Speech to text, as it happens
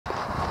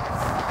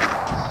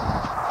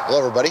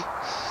Hello everybody,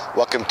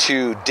 welcome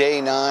to day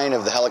 9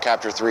 of the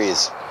helicopter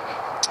 3s.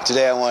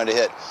 Today I wanted to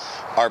hit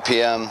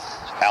RPM,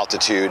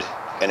 altitude,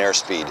 and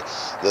airspeed,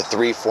 the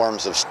 3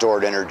 forms of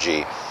stored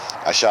energy.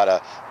 I shot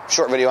a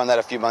short video on that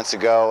a few months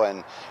ago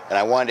and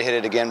I wanted to hit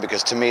it again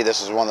because to me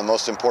this is one of the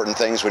most important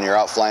things when you're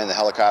out flying the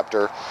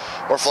helicopter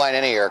or flying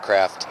any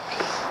aircraft.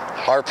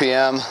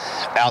 RPM,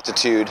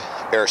 altitude,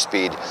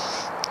 airspeed.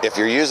 If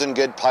you're using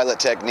good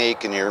pilot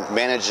technique and you're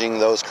managing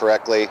those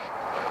correctly,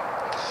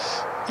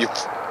 you're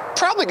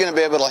probably going to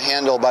be able to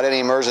handle about any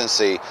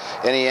emergency,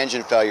 any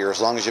engine failure,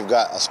 as long as you've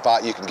got a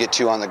spot you can get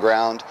to on the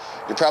ground.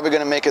 You're probably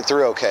going to make it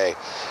through okay.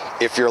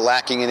 If you're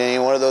lacking in any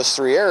one of those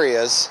 3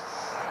 areas,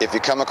 if you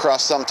come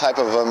across some type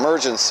of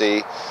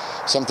emergency,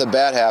 something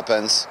bad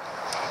happens,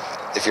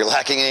 if you're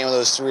lacking any of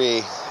those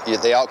 3,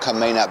 the outcome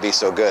may not be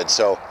so good.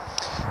 So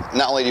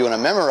not only do you want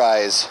to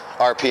memorize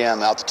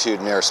RPM, altitude,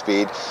 and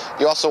airspeed,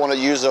 you also want to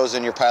use those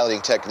in your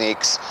piloting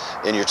techniques,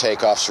 in your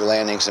takeoffs, your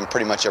landings, and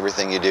pretty much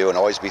everything you do, and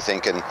always be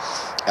thinking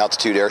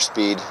altitude,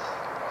 airspeed,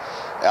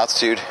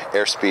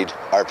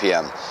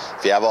 RPM.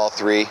 If you have all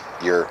 3,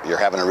 you're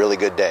having a really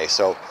good day.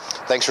 So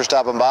thanks for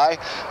stopping by.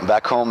 I'm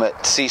back home at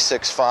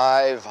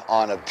C65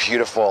 on a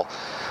beautiful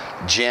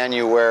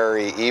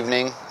January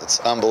evening. It's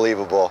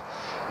unbelievable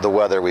the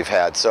weather we've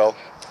had. So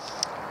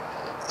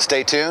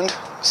stay tuned.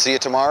 See you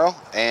tomorrow.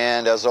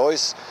 And as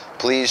always,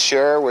 please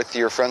share with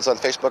your friends on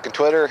Facebook and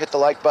Twitter. Hit the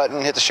like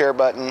button, hit the share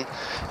button,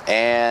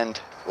 and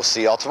we'll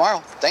see you all tomorrow.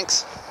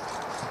 Thanks.